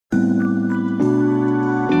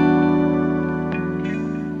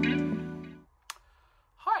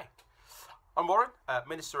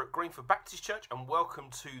minister at Greenford Baptist Church, and welcome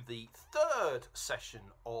to the third session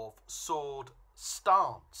of Sword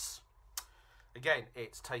Stance. Again,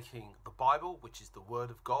 it's taking the Bible, which is the Word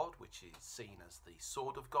of God, which is seen as the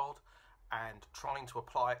Sword of God, and trying to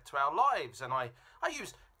apply it to our lives. And I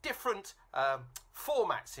use different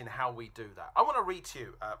formats in how we do that. I want to read to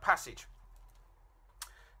you a passage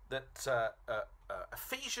that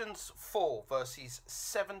Ephesians 4, verses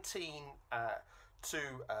 17 to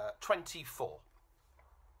 24.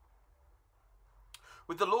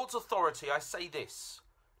 With the Lord's authority I say this: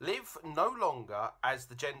 live no longer as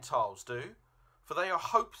the Gentiles do, for they are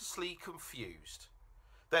hopelessly confused.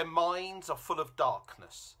 Their minds are full of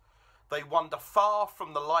darkness. They wander far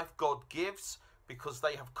from the life God gives, because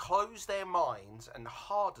they have closed their minds and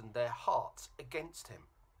hardened their hearts against him.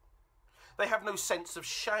 They have no sense of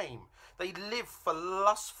shame. They live for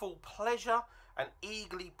lustful pleasure and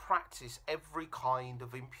eagerly practice every kind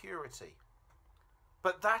of impurity.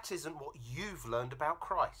 But that isn't what you've learned about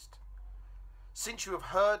Christ. Since you have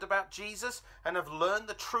heard about Jesus and have learned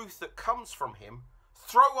the truth that comes from him,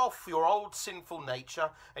 throw off your old sinful nature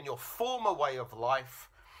and your former way of life,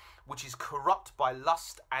 which is corrupt by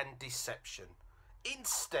lust and deception.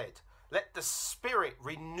 Instead, let the Spirit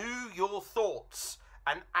renew your thoughts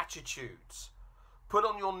and attitudes. Put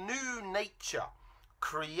on your new nature,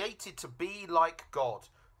 created to be like God,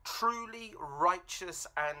 truly righteous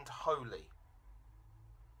and holy.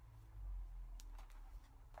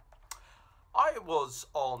 I was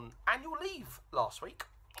on annual leave last week,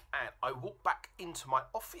 and I walked back into my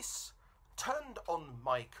office, turned on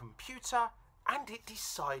my computer, and it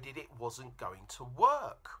decided it wasn't going to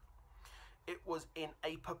work. It was in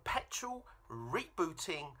a perpetual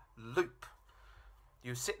rebooting loop.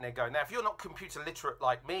 You're sitting there going, now if you're not computer literate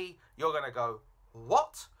like me, you're going to go,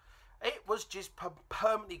 what? It was just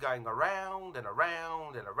permanently going around and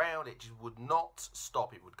around and around. It just would not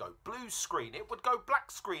stop. It would go blue screen, it would go black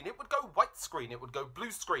screen, it would go white screen, it would go blue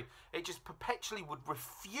screen. It just perpetually would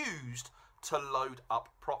refuse to load up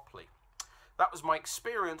properly. That was my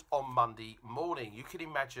experience on Monday morning. You can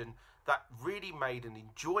imagine that really made an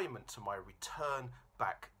enjoyment to my return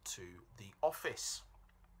back to the office.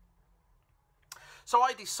 So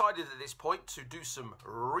I decided at this point to do some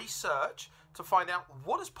research to find out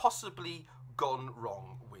what has possibly gone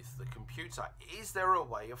wrong with the computer. Is there a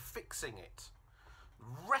way of fixing it?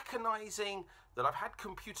 Recognizing that I've had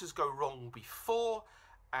computers go wrong before,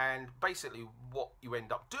 and basically what you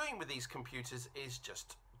end up doing with these computers is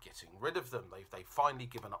just getting rid of them. They've finally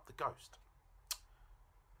given up the ghost.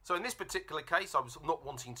 So in this particular case, I was not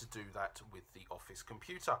wanting to do that with the office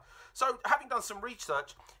computer. So having done some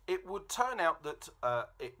research, it would turn out that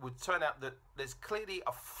there's clearly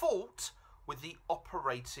a fault with the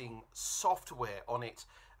operating software on it,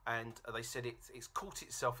 and they said it's caught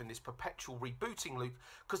itself in this perpetual rebooting loop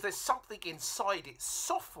because there's something inside its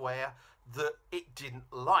software that it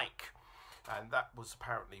didn't like, and that was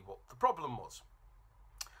apparently what the problem was.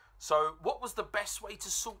 So what was the best way to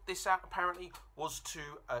sort this out, apparently, was to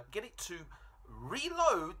get it to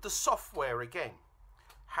reload the software again.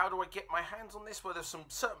 How do I get my hands on this? Well, there's some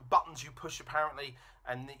certain buttons you push, apparently,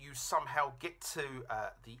 and that you somehow get to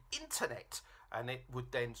the internet, and it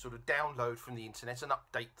would then sort of download from the internet and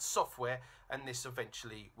update the software, and this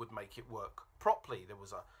eventually would make it work properly.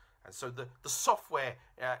 And so the software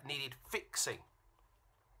needed fixing.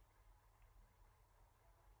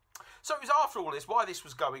 So it was after all this, why this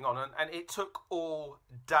was going on, and it took all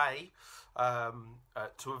day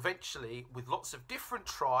to eventually, with lots of different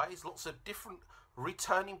tries, lots of different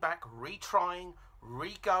returning back, retrying,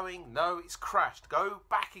 re-going, no, it's crashed, go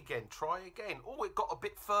back again, try again, oh, it got a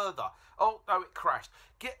bit further, oh, no, it crashed,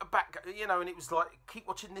 get back, you know, and it was like, keep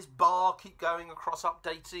watching this bar, keep going across,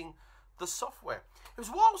 updating the software. It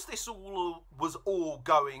was whilst this was all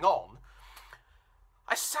going on,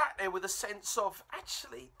 I sat there with a sense of,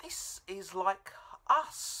 actually, this is like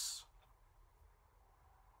us.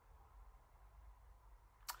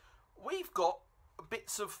 We've got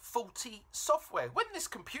bits of faulty software. When this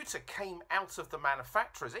computer came out of the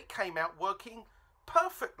manufacturers, it came out working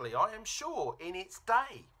perfectly, I am sure, in its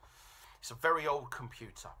day. It's a very old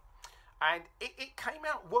computer. And it came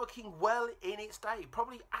out working well in its day,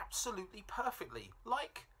 probably absolutely perfectly,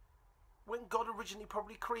 like when God originally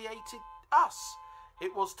probably created us.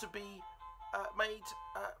 It was to be made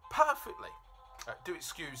perfectly. Do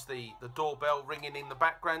excuse the doorbell ringing in the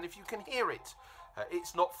background if you can hear it.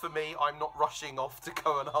 It's not for me. I'm not rushing off to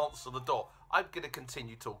go and answer the door. I'm going to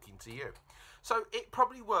continue talking to you. So it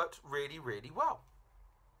probably worked really, really well.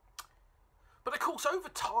 But of course, over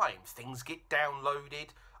time, things get downloaded,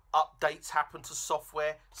 updates happen to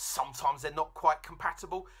software. Sometimes they're not quite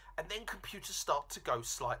compatible, and then computers start to go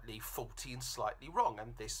slightly faulty and slightly wrong,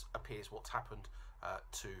 and this appears what's happened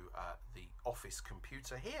to the office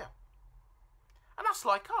computer here. And that's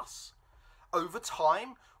like us. Over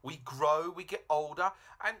time, we grow, we get older,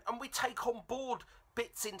 and we take on board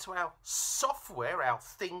bits into our software, our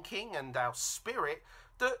thinking and our spirit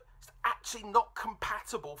that's actually not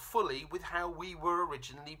compatible fully with how we were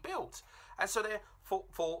originally built. And so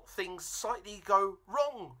therefore things slightly go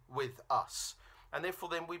wrong with us. And therefore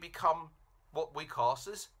then we become what we class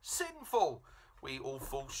as sinful. We all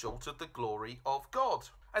fall short of the glory of God.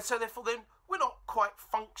 And so therefore then we're not quite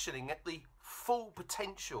functioning at the full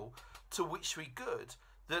potential to which we could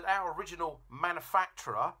that our original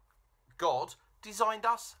manufacturer, God, designed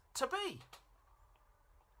us to be.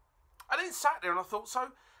 I then sat there and I thought, so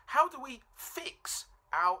how do we fix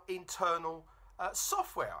our internal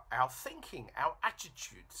software, our thinking, our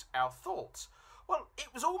attitudes, our thoughts? Well, it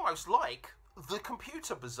was almost like the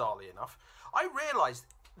computer, bizarrely enough. I realised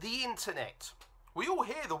the internet. We all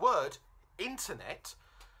hear the word internet,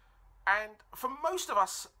 and for most of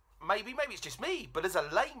us, maybe it's just me, but as a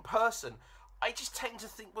lame person, I just tend to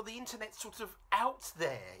think, well, the internet's sort of out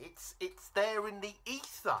there. It's there in the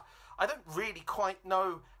ether. I don't really quite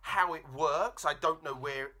know how it works. I don't know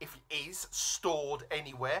where, if it is stored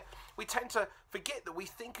anywhere. We tend to forget that we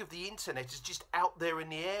think of the internet as just out there in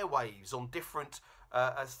the airwaves on different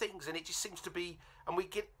things, and it just seems to be, and we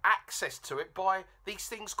get access to it by these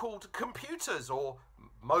things called computers or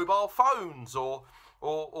mobile phones or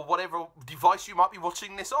whatever device you might be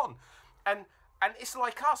watching this on. And it's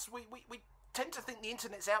like us, we tend to think the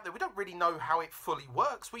internet's out there. We don't really know how it fully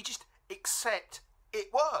works. We just accept it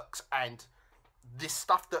works, and this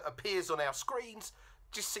stuff that appears on our screens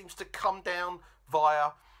just seems to come down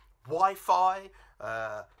via Wi-Fi,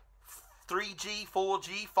 3G,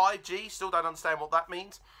 4G, 5G, still don't understand what that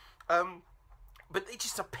means, but it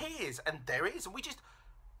just appears, and there it is, and we just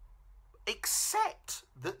accept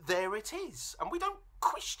that there it is, and we don't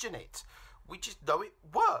question it. We just know it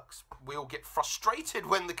works. We all get frustrated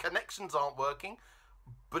when the connections aren't working,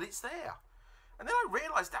 but it's there. And then I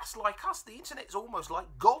realised that's like us. The internet's almost like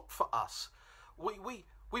God for us.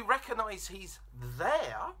 We recognise he's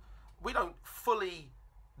there. We don't fully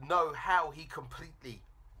know how he completely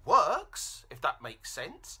works, if that makes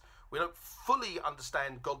sense. We don't fully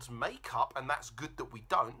understand God's makeup, and that's good that we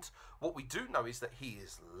don't. What we do know is that he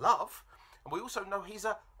is love, and we also know he's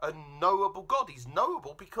a knowable God. He's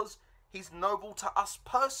knowable because he's knowable to us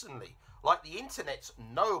personally, like the internet's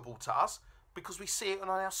knowable to us because we see it on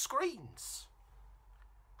our screens.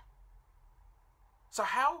 So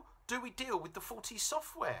how do we deal with the faulty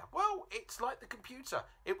software? Well, it's like the computer.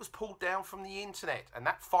 It was pulled down from the internet, and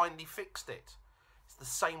that finally fixed it. It's the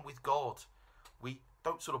same with God. We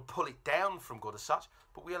don't sort of pull it down from God as such,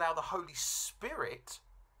 but we allow the Holy Spirit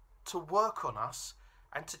to work on us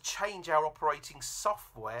and to change our operating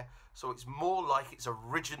software so it's more like its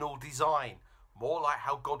original design, more like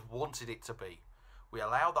how God wanted it to be. We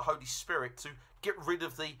allow the Holy Spirit to get rid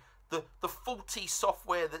of the faulty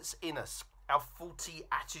software that's in us, our faulty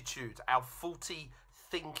attitude, our faulty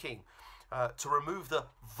thinking, to remove the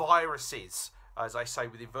viruses, as I say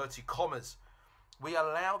with inverted commas. We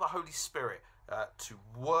allow the Holy Spirit to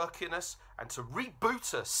work in us and to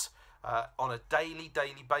reboot us on a daily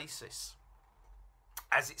basis.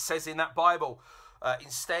 As it says in that Bible,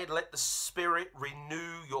 instead let the Spirit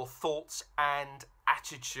renew your thoughts and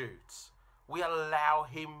attitudes. We allow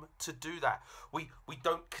him to do that. We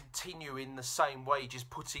don't continue in the same way, just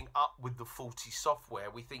putting up with the faulty software.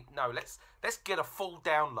 We think, no, let's get a full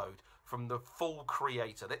download from the full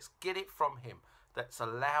creator. Let's get it from him. Let's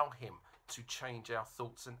allow him to change our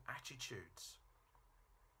thoughts and attitudes.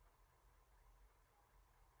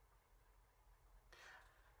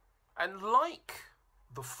 And like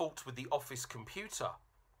the fault with the office computer,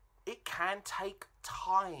 it can take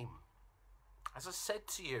time. As I said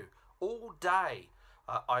to you, all day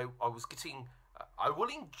I was getting, I will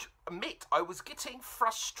admit, I was getting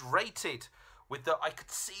frustrated with the, I could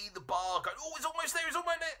see the bar going, oh, it's almost there,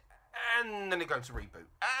 and then it going to reboot,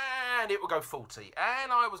 and it would go faulty,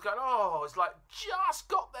 and I was going, oh, it's like, just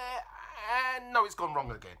got there, and no, it's gone wrong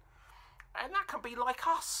again. And that can be like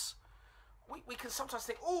us. We can sometimes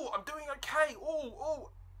think, oh, I'm doing okay, oh,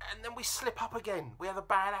 and then we slip up again. We have a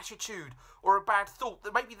bad attitude or a bad thought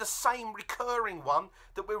that may be the same recurring one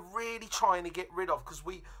that we're really trying to get rid of, because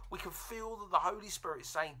we can feel that the Holy Spirit is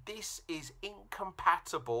saying this is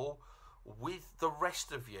incompatible with the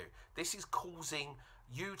rest of you. This is causing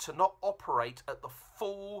you to not operate at the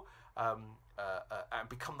full and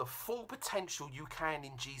become the full potential you can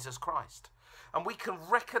in Jesus Christ. And we can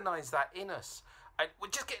recognise that in us. And we're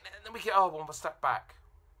just getting, and then we get, oh, one more step back.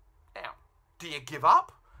 Now, do you give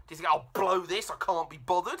up? Do you think, I'll blow this, I can't be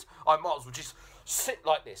bothered, I might as well just sit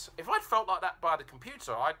like this? If I'd felt like that by the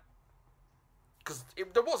computer, because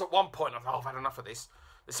there was at one point, I thought, oh, I've had enough of this.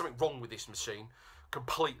 There's something wrong with this machine.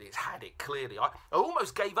 Completely, it's had it, clearly. I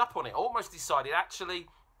almost gave up on it. I almost decided, actually,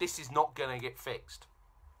 this is not going to get fixed.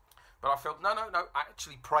 But I felt, no. I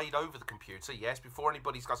actually prayed over the computer, yes, before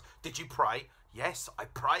anybody goes, did you pray? Yes, I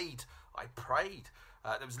prayed.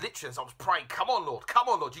 There was literally, as I was praying, come on,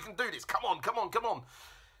 Lord, you can do this. Come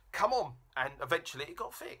on. And eventually it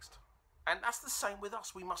got fixed. And that's the same with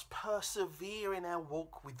us. We must persevere in our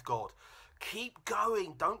walk with God. Keep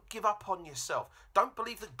going. Don't give up on yourself. Don't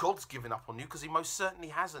believe that God's given up on you, because he most certainly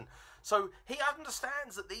hasn't. So he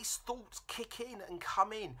understands that these thoughts kick in and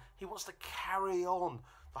come in. He wants to carry on.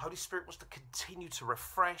 The Holy Spirit wants to continue to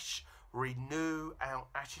refresh, renew our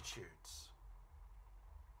attitudes.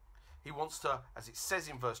 He wants to, as it says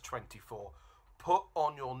in verse 24, put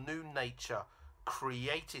on your new nature,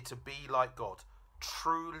 created to be like God,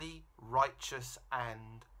 truly righteous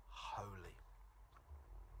and holy.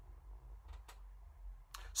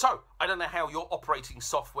 So, I don't know how your operating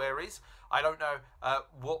software is. I don't know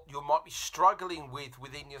what you might be struggling with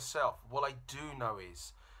within yourself. What I do know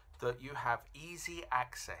is that you have easy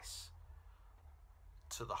access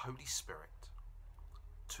to the Holy Spirit,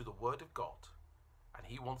 to the Word of God, and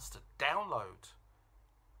he wants to download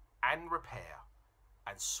and repair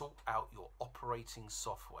and sort out your operating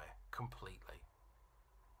software completely.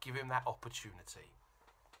 Give him that opportunity.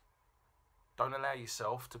 Don't allow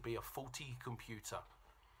yourself to be a faulty computer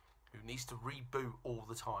who needs to reboot all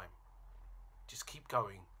the time. Just keep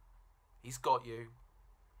going. He's got you.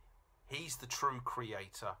 He's the true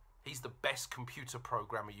creator. He's the best computer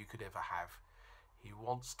programmer you could ever have. He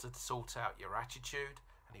wants to sort out your attitude,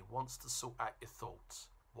 and he wants to sort out your thoughts.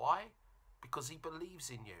 Why? Because he believes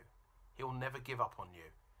in you. He'll never give up on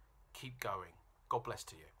you. Keep going. God bless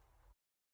to you.